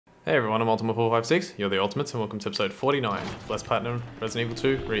Hey everyone, I'm Ultima456, you're the Ultimates, and welcome to episode 49, Less Platinum, Resident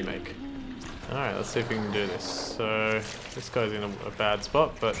Evil 2 Remake. Alright, let's see if we can do this. So, this guy's in a bad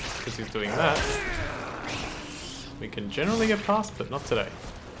spot, but because he's doing that, we can generally get past, but not today.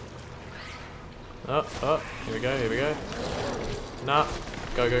 Oh, here we go. Nah,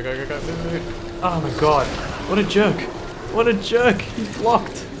 go, move. Oh my god, what a jerk, he's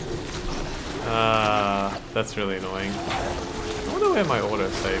blocked. That's really annoying. I wonder where my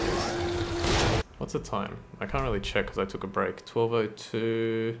autosave is. What's the time? I can't really check because I took a break.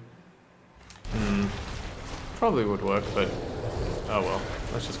 12:02. Probably would work, but oh well.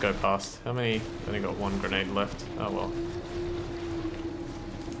 Let's just go past. How many? Only got one grenade left. Oh well.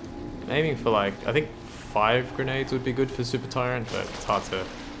 I'm aiming for like, I think 5 grenades would be good for Super Tyrant, but it's hard to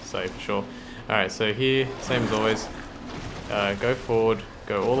say for sure. Alright, so here, same as always. Go forward,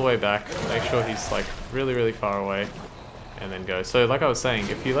 go all the way back, make sure he's like really far away. And then go. So like I was saying,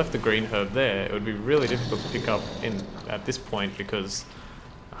 if you left the green herb there, it would be really difficult to pick up at this point because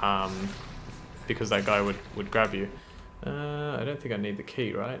that guy would grab you. I don't think I need the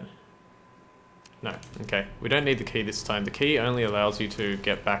key, right? No, okay. We don't need the key this time. The key only allows you to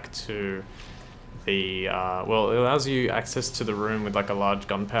get back to the, well, it allows you access to the room with like a large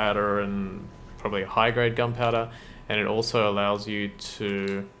gunpowder and probably a high-grade gunpowder, and it also allows you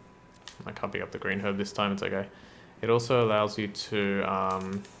to, I can't pick up the green herb this time, it's okay. It also allows you to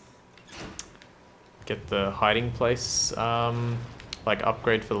get the hiding place, like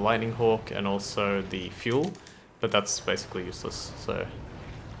upgrade for the Lightning Hawk and also the fuel, but that's basically useless. So,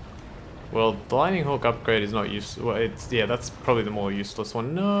 well, the Lightning Hawk upgrade is not useful. Well, yeah, that's probably the more useless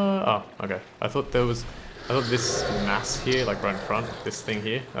one. No, oh, okay. I thought this mass here, like right in front, this thing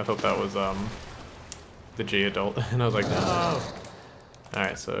here, I thought that was the G adult, and I was like, no. All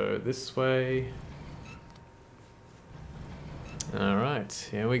right, so this way. Alright,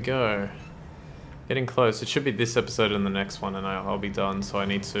 here we go. Getting close. It should be this episode and the next one, and I'll be done, so I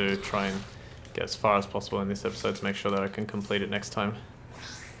need to try and get as far as possible in this episode to make sure that I can complete it next time.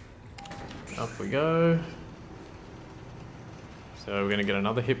 Up we go. So we're going to get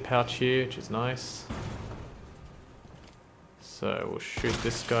another hip pouch here, which is nice. So we'll shoot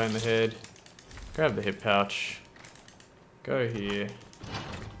this guy in the head. Grab the hip pouch. Go here.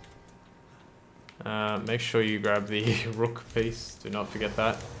 Make sure you grab the rook piece, do not forget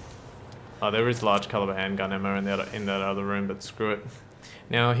that. Oh, there is large caliber handgun ammo in that other room, but screw it.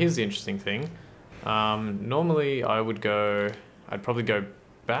 Now, here's the interesting thing. Normally I'd probably go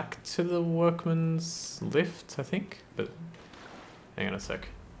back to the workman's lift, I think, but hang on a sec.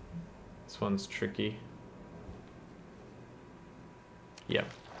 This one's tricky. Yeah.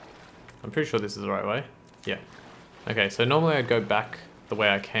 I'm pretty sure this is the right way. Yeah. Okay, so normally I'd go back the way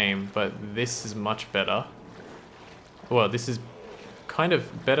I came, but this is much better. Well, this is kind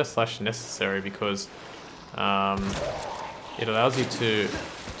of better / necessary because it allows you to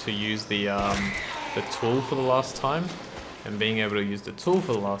use the tool for the last time, and being able to use the tool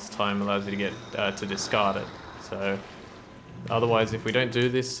for the last time allows you to get to discard it. So otherwise, if we don't do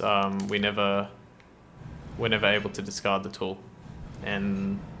this, we're never able to discard the tool,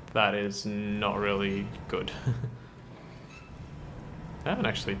 and that is not really good. I haven't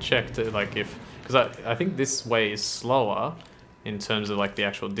actually checked like because I think this way is slower in terms of like the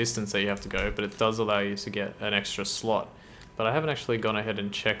actual distance that you have to go, but it does allow you to get an extra slot. But I haven't actually gone ahead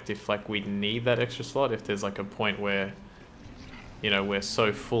and checked if like we need that extra slot, if there's like a point where, you know, we're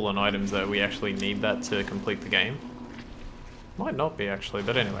so full on items that we actually need that to complete the game. Might not be actually,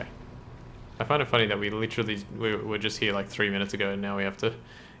 but anyway. I find it funny that we were just here like 3 minutes ago and now we have to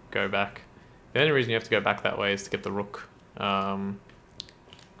go back. The only reason you have to go back that way is to get the rook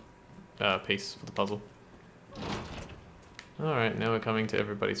piece for the puzzle. Alright, now we're coming to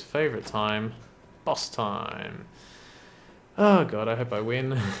everybody's favorite time. Boss time. Oh god, I hope I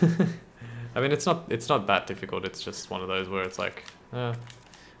win. I mean, it's not that difficult, it's just one of those where it's like,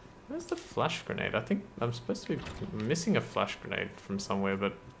 where's the flash grenade? I think I'm supposed to be missing a flash grenade from somewhere,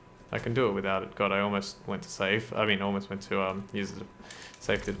 but I can do it without it. God, I almost went to save. I mean, almost went to use the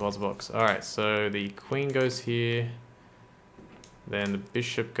safety deposit box. Alright, so the queen goes here. Then the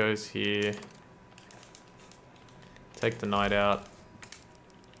bishop goes here. Take the knight out.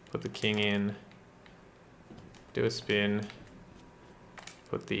 Put the king in. Do a spin.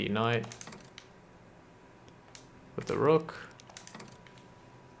 Put the knight. Put the rook.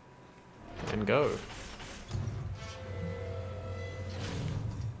 And go.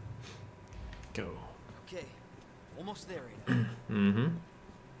 Go. Okay, almost there, Ada. Mm-hmm.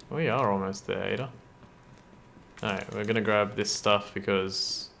 We are almost there, Ada. Alright, we're gonna grab this stuff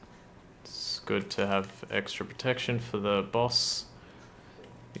because it's good to have extra protection for the boss.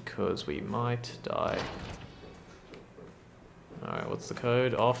 because we might die. Alright, what's the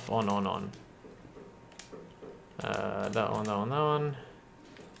code? Off, on, on. That one, that one, that one.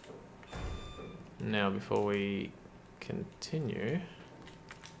 Now, before we continue,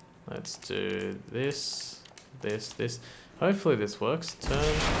 let's do this, this. Hopefully this works.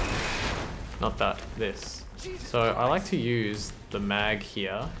 Turn. Not that, this. So I like to use the mag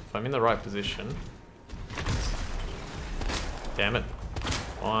here, if I'm in the right position. Damn it.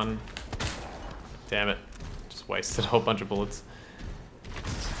 One. Damn it. Just wasted a whole bunch of bullets.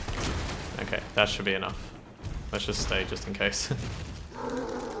 Okay, that should be enough. Let's just stay just in case.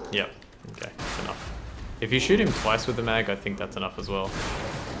 Yep. Okay, that's enough. If you shoot him twice with the mag, I think that's enough as well.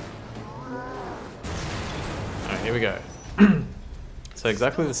 Alright, here we go. So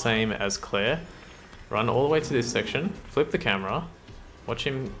exactly the same as Claire. Run all the way to this section, flip the camera, watch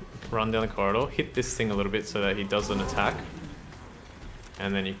him run down the corridor, hit this thing a little bit so that he does an attack,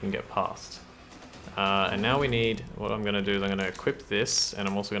 and then you can get past. And now we need, what I'm going to do is I'm going to equip this, and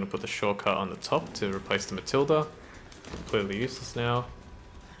I'm also going to put the shortcut on the top to replace the Matilda. Completely useless now.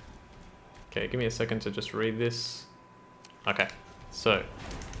 Okay, give me a second to just read this. Okay, so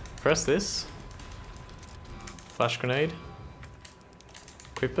press this, flash grenade,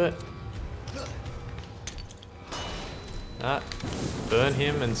 equip it. That, burn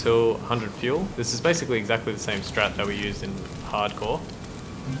him until 100 fuel. This is basically exactly the same strat that we used in hardcore,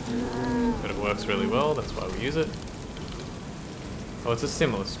 but it works really well, that's why we use it. Oh, it's a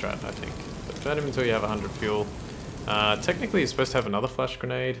similar strat, I think. But burn him until you have 100 fuel. Technically you're supposed to have another flash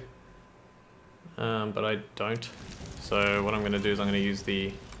grenade, but I don't. So what I'm going to do is I'm going to use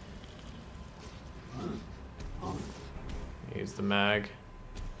the mag.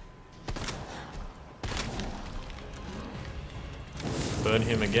 Burn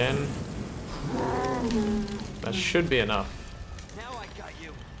him again. That should be enough. Now I got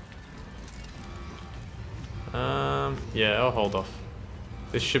you. Yeah, I'll hold off.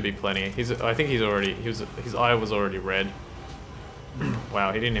 This should be plenty. I think his eye was already red.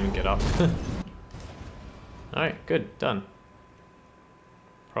 Wow, he didn't even get up. Alright, good, done.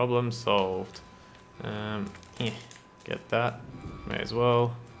 Problem solved. Get that. May as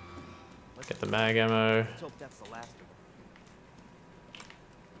well. Get the mag ammo. Let's hope that's the last of them.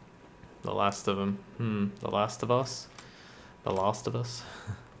 The last of them. The Last of Us? The Last of Us?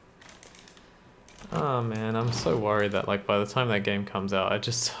 Oh man, I'm so worried that like by the time that game comes out,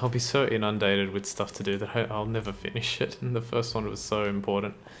 I'll be so inundated with stuff to do that I'll never finish it. And the first one was so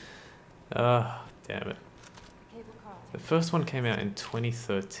important. Damn it. The first one came out in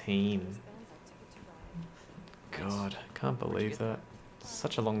 2013. God, I can't believe that.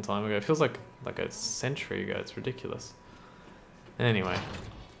 Such a long time ago. It feels like a century ago. It's ridiculous. Anyway.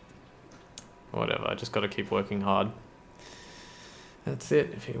 Whatever, I just gotta keep working hard. That's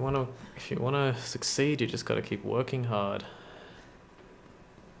it. If you wanna succeed, you just gotta keep working hard.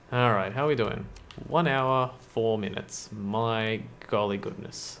 Alright, how are we doing? 1 hour, 4 minutes. My golly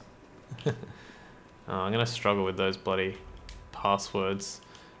goodness. Oh, I'm gonna struggle with those bloody passwords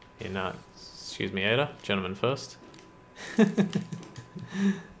in excuse me, Ada. Gentlemen first.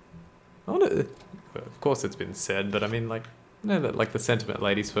 Of course it's been said, but I mean like no, that like the sentiment,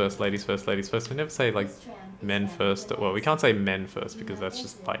 ladies first, ladies first, ladies first. We never say like men first. Well, we can't say men first because that's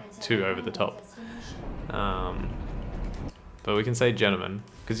just like too over the top. But we can say gentlemen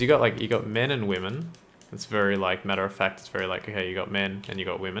because you got men and women. It's very like matter of fact. It's very like okay, you got men and you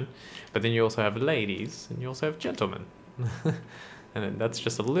got women, but then you also have ladies and you also have gentlemen, and then that's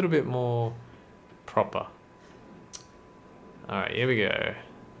just a little bit more proper. All right, here we go.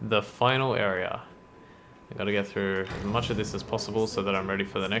 The final area. I gotta get through as much of this as possible so that I'm ready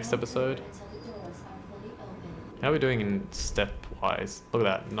for the next episode. How are we doing in step-wise? Look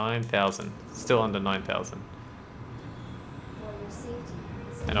at that, 9,000. Still under 9,000.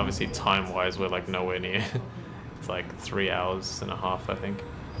 And obviously time-wise, we're like nowhere near. It's like 3 hours and a half, I think.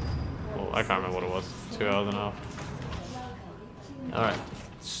 Well, I can't remember what it was. 2 hours and a half. Alright,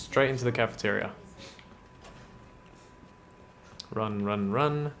 straight into the cafeteria. Run, run,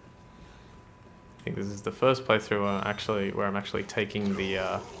 run. I think this is the first playthrough where I'm actually taking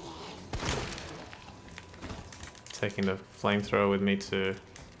the flamethrower with me to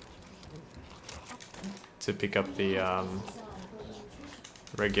pick up the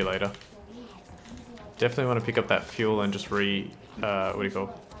regulator. Definitely want to pick up that fuel and just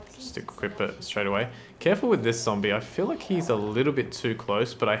just equip it straight away. Careful with this zombie. I feel like he's a little bit too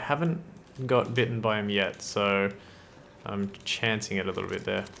close, but I haven't got bitten by him yet, so I'm chancing it a little bit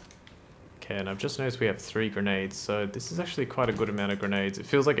there. Okay, and I've just noticed we have 3 grenades, so this is actually quite a good amount of grenades. It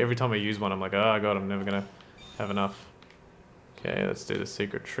feels like every time I use one, I'm like, oh god, I'm never gonna have enough. Okay, let's do the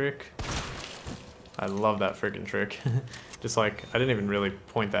secret trick. I love that freaking trick. Just like, I didn't even really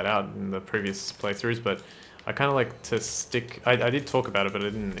point that out in the previous playthroughs, but I kind of like to stick... I did talk about it, but I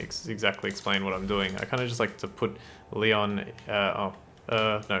didn't exactly explain what I'm doing. I kind of just like to put Leon... no,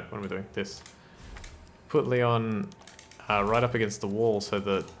 what am I doing? This. Put Leon right up against the wall so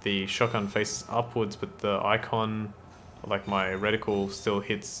that the shotgun faces upwards, but the icon, like my reticle, still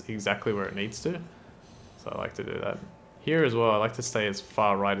hits exactly where it needs to. So I like to do that. Here as well, I like to stay as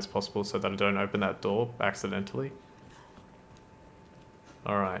far right as possible so that I don't open that door accidentally.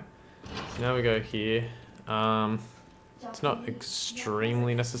 Alright, so now we go here. It's not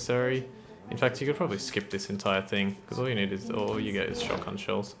extremely necessary. In fact, you could probably skip this entire thing, because all you get is shotgun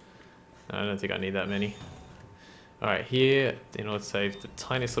shells. I don't think I need that many. Alright, here, in order to save the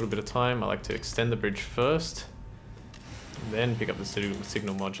tiniest little bit of time, I like to extend the bridge first, then pick up the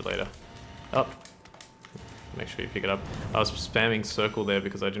signal modulator. Up. Make sure you pick it up. I was spamming circle there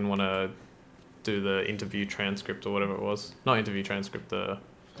because I didn't want to do the interview transcript or whatever it was. Not interview transcript, the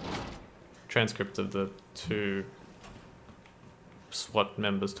transcript of the two SWAT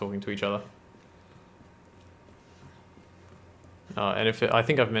members talking to each other. And I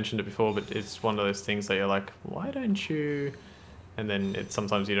think I've mentioned it before, but it's one of those things that you're like, why don't you? And then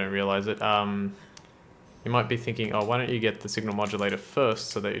sometimes you don't realize it. You might be thinking, oh, why don't you get the signal modulator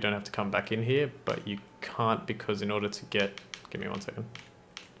first so that you don't have to come back in here, but you can't because in order to get... Give me 1 second.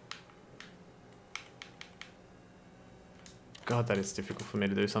 God, that is difficult for me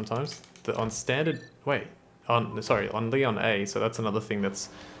to do sometimes. On standard... Wait. On Leon A, so that's another thing that's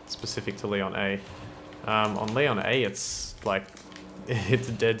specific to Leon A. On Leon A, it's like... It's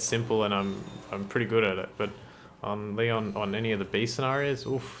dead simple and I'm pretty good at it, but on Leon, on any of the B scenarios,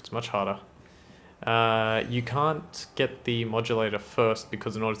 oof, it's much harder. You can't get the modulator first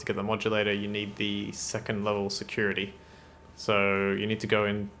because in order to get the modulator you need the second level security. So you need to go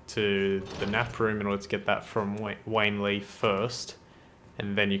into the nap room in order to get that from Wayne Lee first,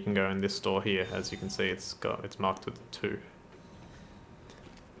 and then you can go in this door here. As you can see, it's marked with 2.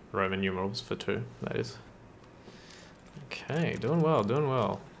 Roman numerals for 2, that is. Okay, doing well, doing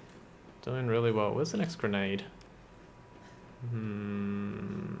well. Doing really well. Where's the next grenade?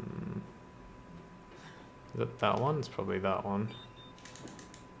 Is it that one? It's probably that one.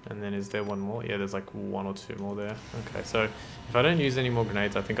 And then is there one more? Yeah, there's like 1 or 2 more there. Okay, so if I don't use any more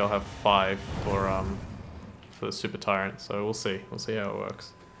grenades, I think I'll have 5 for the Super Tyrant. So we'll see. We'll see how it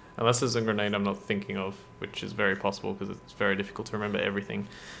works. Unless there's a grenade I'm not thinking of, which is very possible because it's very difficult to remember everything.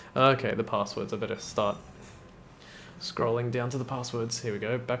 Okay, the passwords. I better start scrolling down to the passwords. Here we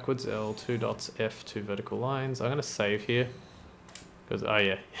go. Backwards L, 2 dots, F, 2 vertical lines. I'm going to save here. Because, oh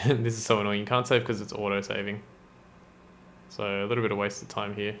yeah, this is so annoying. You can't save because it's auto-saving. So a little bit of wasted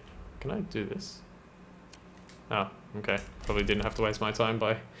time here. Can I do this? Oh, okay. Probably didn't have to waste my time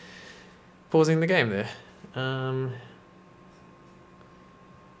by pausing the game there.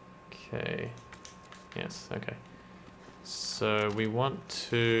 Okay. Yes, okay. So we want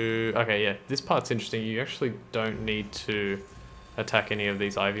to... Okay, yeah, this part's interesting. You actually don't need to attack any of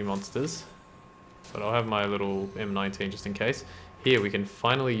these Ivy monsters. But I'll have my little M19 just in case. Here, we can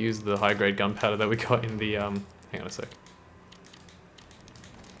finally use the high-grade gunpowder that we got in the... hang on a sec.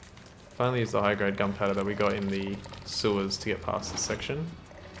 Finally use the high-grade gunpowder that we got in the sewers to get past this section.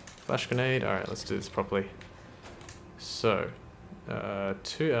 Flash grenade. Alright, let's do this properly. So,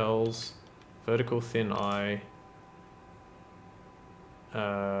 2 L's, vertical thin eye,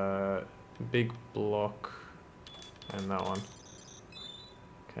 big block, and that one.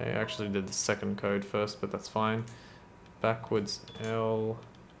 Okay, I actually did the second code first, but that's fine. Backwards L,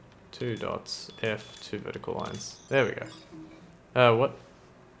 2 dots, F, 2 vertical lines. There we go. What?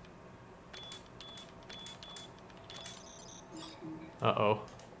 Uh-oh.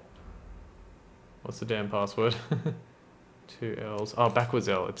 What's the damn password? 2 L's. Oh, backwards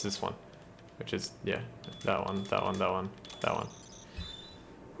L. It's this one. Which is, yeah, that one, that one, that one, that one.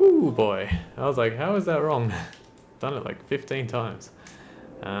 Ooh, boy. I was like, how is that wrong? Done it like 15 times.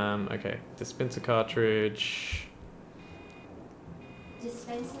 Okay. Dispenser cartridge.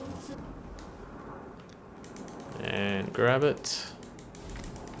 And grab it.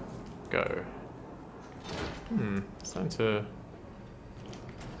 Go. Starting to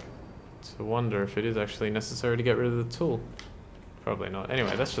wonder if it is actually necessary to get rid of the tool. Probably not.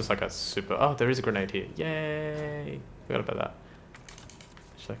 Anyway, that's just like a super... Oh, there is a grenade here. Yay! Forgot about that.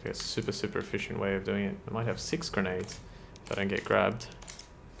 It's like a super efficient way of doing it. I might have 6 grenades if I don't get grabbed.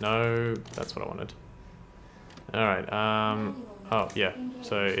 No, that's what I wanted. Alright, oh, yeah.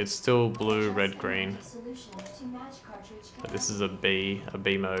 So it's still blue, red, green. But this is a B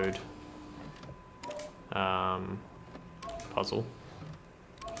mode. puzzle.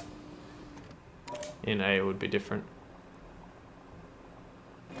 In A it would be different.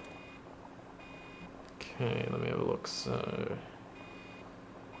 Okay, let me have a look. So,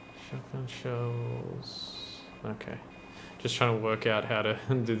 shotgun shells. Okay, just trying to work out how to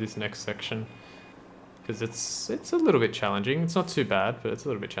do this next section because it's a little bit challenging. It's not too bad, but it's a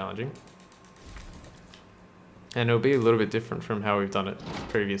little bit challenging, and it'll be a little bit different from how we've done it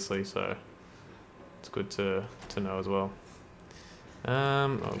previously. So it's good to know as well.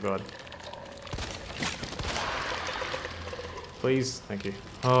 Oh god. Please, thank you.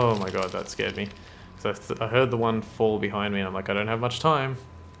 Oh my god, that scared me. So I heard the one fall behind me and I'm like, I don't have much time.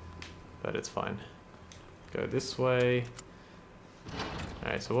 But it's fine. Go this way.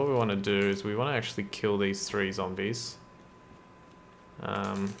 Alright, so what we want to do is we want to actually kill these 3 zombies.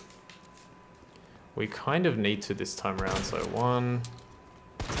 We kind of need to this time around. So 1,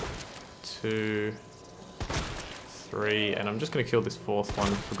 2, 3, and I'm just going to kill this 4th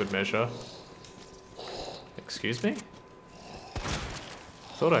one for good measure. Excuse me?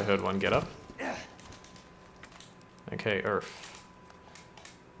 Thought I heard one get up. Okay, Earth.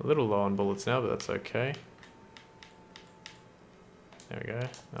 A little low on bullets now, but that's okay. There we go.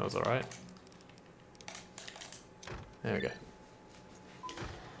 That was alright. There we go.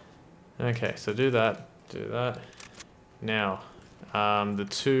 Okay, so do that. Do that. Now, the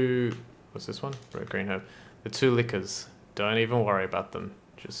 2... What's this one? Red green herb. The 2 liquors. Don't even worry about them.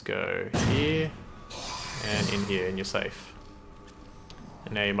 Just go here and in here and you're safe.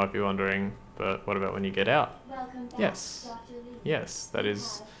 And now you might be wondering, but what about when you get out? Yes. Yes, that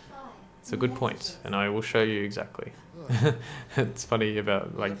is... It's a good point, and I will show you exactly. It's funny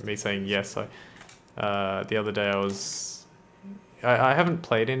about like me saying yes. The other day I haven't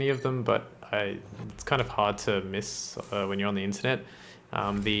played any of them, but it's kind of hard to miss when you're on the internet.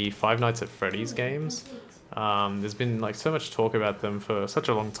 The Five Nights at Freddy's games. There's been like so much talk about them for such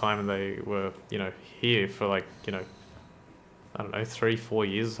a long time, and they were here for like I don't know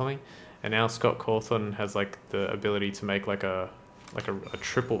 3-4 years or something. And now Scott Cawthon has like the ability to make like a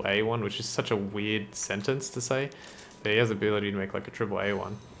triple A one, which is such a weird sentence to say. But he has the ability to make like a triple A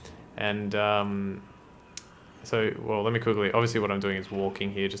one. And so, well, let me quickly, obviously what I'm doing is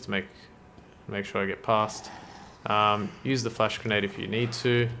walking here just to make sure I get past. Use the flash grenade if you need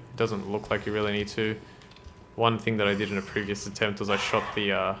to. It doesn't look like you really need to. One thing that I did in a previous attempt was I shot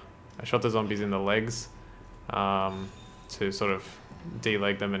the zombies in the legs to sort of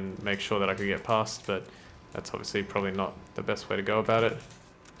deleg them and make sure that I could get past, but that's obviously probably not the best way to go about it.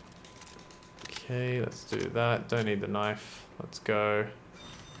 Okay, let's do that. Don't need the knife. Let's go.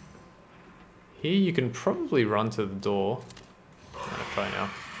 Here you can probably run to the door. I'm gonna try now.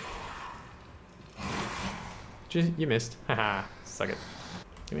 You missed. Haha, suck it.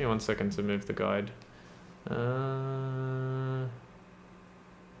 Give me 1 second to move the guide.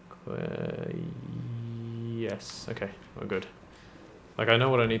 Yes, okay, we're good. Like, I know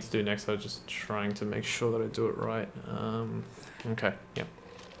what I need to do next, I was just trying to make sure that I do it right. Okay, yep.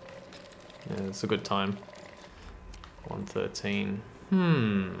 Yeah, it's a good time. 1:13.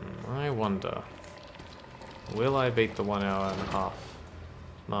 I wonder. Will I beat the 1 hour and a half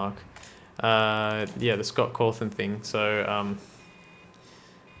mark? Yeah, the Scott Cawthon thing. So,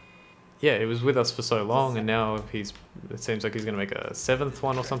 yeah, it was with us for so long, and now it seems like he's going to make a 7th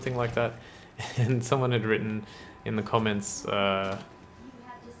one or something like that. And someone had written in the comments,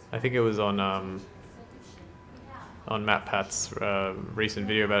 I think it was on Matt Pat's recent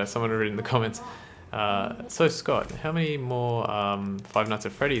video about it, someone had written in the comments, so Scott, how many more Five Nights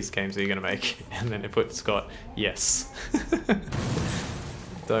at Freddy's games are you going to make? And then it put Scott, yes.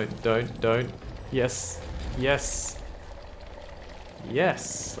 Don't. Yes. Yes.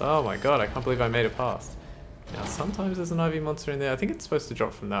 Yes. Oh my god, I can't believe I made it past. Now sometimes there's an IV monster in there. I think it's supposed to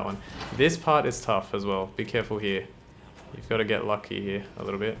drop from that one. This part is tough as well. Be careful here. You've got to get lucky here a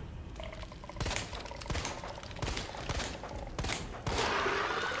little bit.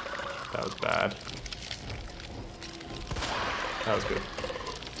 That was bad. That was good.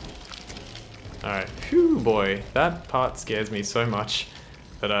 Alright, phew boy. That part scares me so much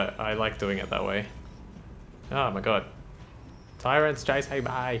that I like doing it that way. Oh my god. Tyrants chasing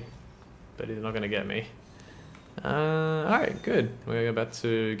by! But he's not going to get me. Alright, good. We're about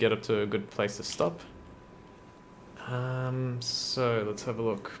to get up to a good place to stop. So let's have a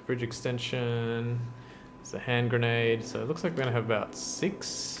look. Bridge extension. There's a hand grenade. So it looks like we're going to have about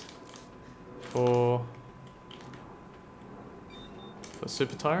 6 for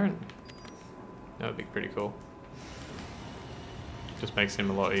Super Tyrant. That would be pretty cool. Just makes him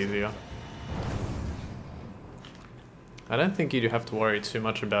a lot easier. I don't think you have to worry too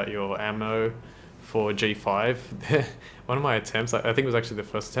much about your ammo for G5, one of my attempts, I think it was actually the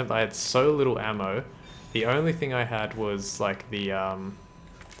first attempt, I had so little ammo. The only thing I had was like it's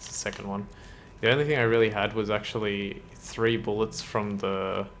the second one. The only thing I really had was actually 3 bullets from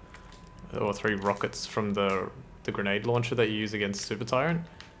the, or 3 rockets from the grenade launcher that you use against Super Tyrant.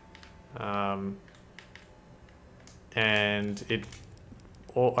 And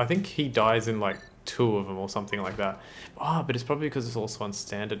I think he dies in like 2 of them or something like that. Ah, but it's probably because it's also on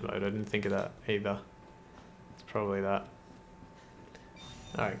standard mode. I didn't think of that either. It's probably that.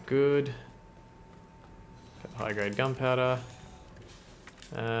 Alright, good. Got high grade gunpowder.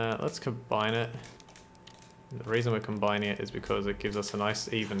 Let's combine it. The reason we're combining it is because it gives us a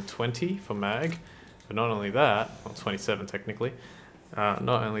nice even 20 for mag. But not only that, well 27 technically. Not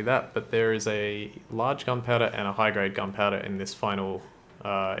only that, but there is a large gunpowder and a high grade gunpowder in this final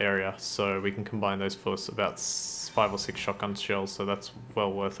area, so we can combine those for about 5 or 6 shotgun shells, so that's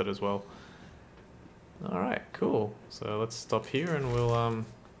well worth it as well. Alright, cool. So let's stop here and we'll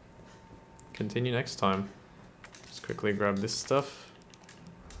continue next time. Just quickly grab this stuff.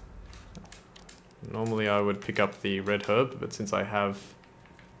 Normally I would pick up the red herb, but since I have...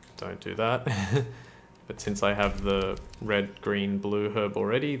 Don't do that. But since I have the red, green, blue herb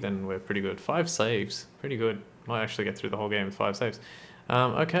already, then we're pretty good. 5 saves. Pretty good. Might actually get through the whole game with 5 saves.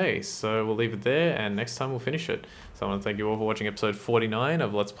 Okay, so we'll leave it there, and next time we'll finish it. So I want to thank you all for watching episode 49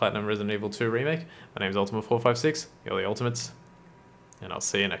 of Let's Platinum Resident Evil 2 Remake. My name is Ultima456, you're the Ultimates, and I'll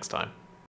see you next time.